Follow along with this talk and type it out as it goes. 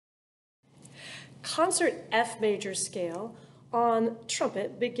concert F major scale on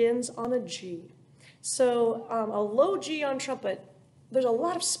trumpet begins on a G. So a low G on trumpet, there's a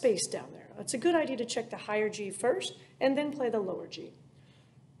lot of space down there. It's a good idea to check the higher G first and then play the lower G.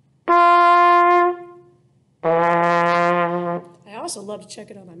 I also love to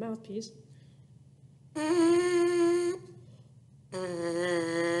check it on my mouthpiece.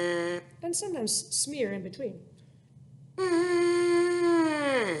 And sometimes smear in between.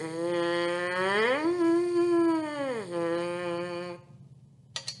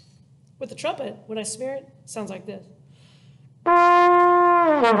 With the trumpet, when I smear it, it sounds like this.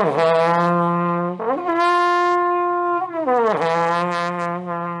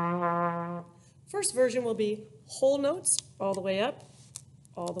 First version will be whole notes all the way up,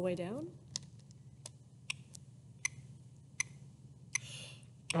 all the way down.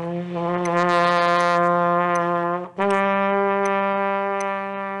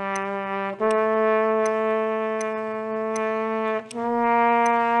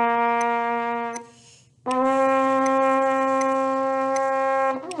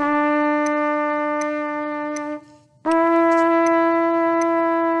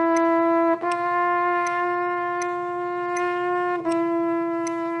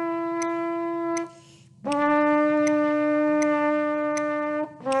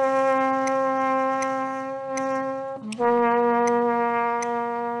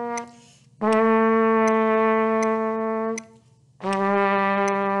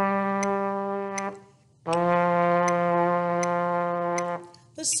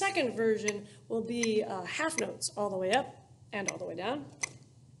 The second version will be half notes all the way up and all the way down.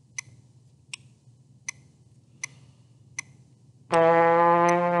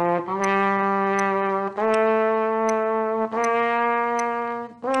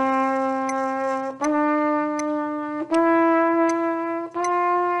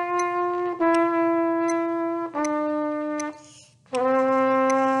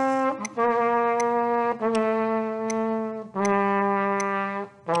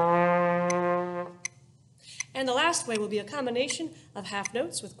 And the last way will be a combination of half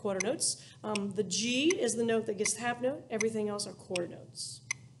notes with quarter notes. The G is the note that gets the half note. Everything else are quarter notes.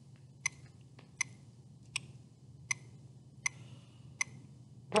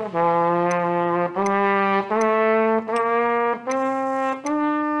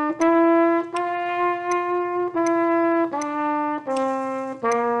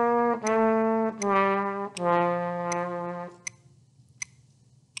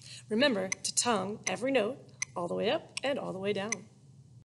 Remember to tongue every note all the way up and all the way down.